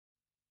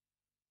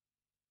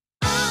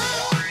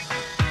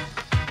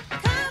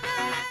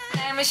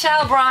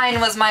Michelle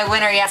Bryan was my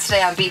winner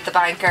yesterday on Beat the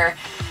Banker.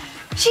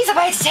 She's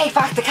about to take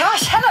back the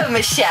cash. Hello,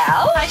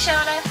 Michelle. Hi,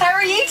 Shona. How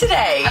are you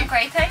today? I'm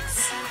great,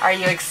 thanks. Are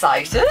you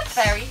excited?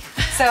 Very.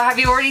 So have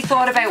you already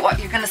thought about what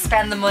you're going to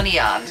spend the money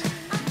on?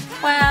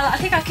 Well, I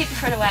think I'll keep it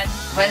for the wedding.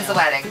 When's the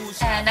wedding?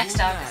 Next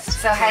August.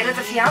 So how did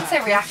the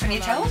fiancé react when you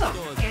told him?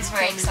 He was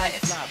very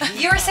excited.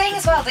 You were saying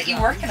as well that you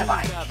work in a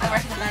bank. I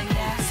work in the bank,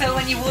 yeah. So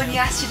when you won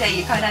yesterday,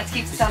 you kind of had to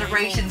keep the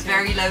celebrations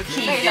very low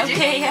key, Very did you?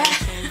 okay, yeah.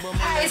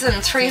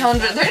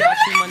 1,300.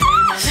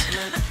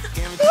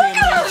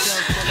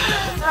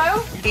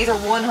 Bro, these are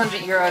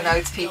 €100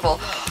 notes, people.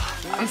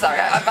 I'm sorry,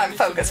 I'm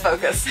focus.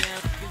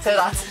 So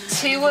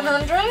that's 2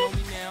 100,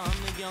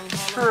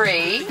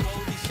 3.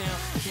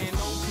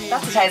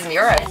 That's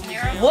 €1,000.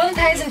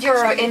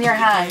 €1,000 in your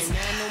hands.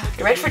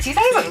 You ready for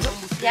 2,000?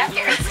 Yeah.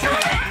 Here it's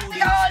coming.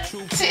 God, 2,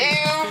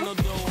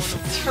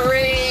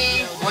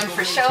 3. 1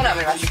 for Shona. I'm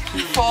gonna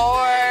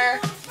 4,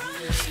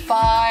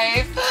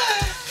 5,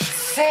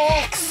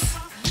 6,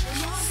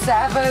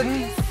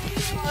 7.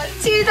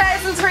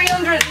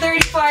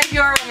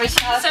 €2,335,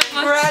 Michelle. So much.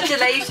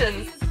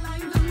 Congratulations.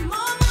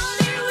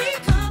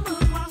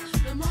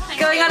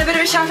 Going on a bit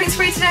of a shopping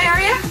spree today,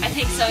 are you? I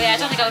think so, yeah. I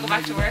don't think I'll go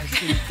back to work.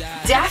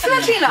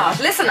 Definitely not.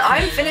 Listen,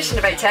 I'm finishing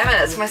in about 10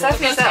 minutes. Myself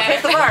and yourself.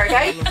 Hit the bar,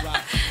 okay?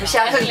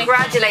 Michelle, Definitely.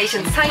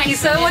 congratulations. Thank you Thanks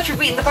so a much for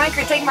beating the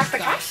banker and taking back the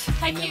cash.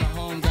 Thank you.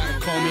 Call me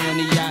on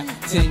the yacht.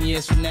 10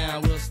 years from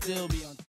now, we'll still be on.